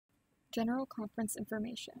General conference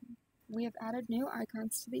information. We have added new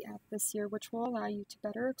icons to the app this year which will allow you to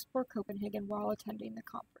better explore Copenhagen while attending the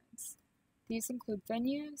conference. These include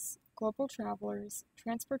venues, global travelers,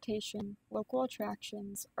 transportation, local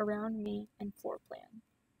attractions, around me, and floor plan.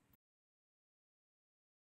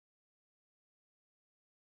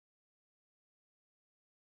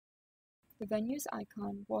 The venues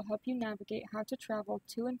icon will help you navigate how to travel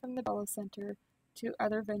to and from the Bella Center to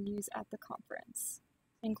other venues at the conference,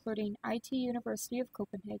 including IT University of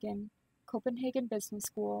Copenhagen, Copenhagen Business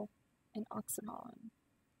School, and Oxenholland.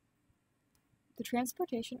 The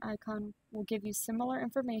transportation icon will give you similar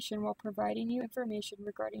information while providing you information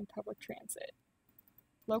regarding public transit.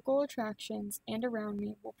 Local attractions and Around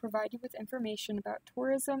Me will provide you with information about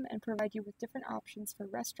tourism and provide you with different options for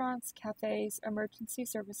restaurants, cafes, emergency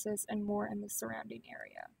services, and more in the surrounding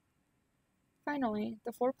area. Finally,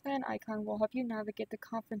 the floor plan icon will help you navigate the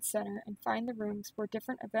conference center and find the rooms where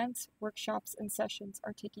different events, workshops, and sessions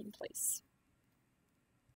are taking place.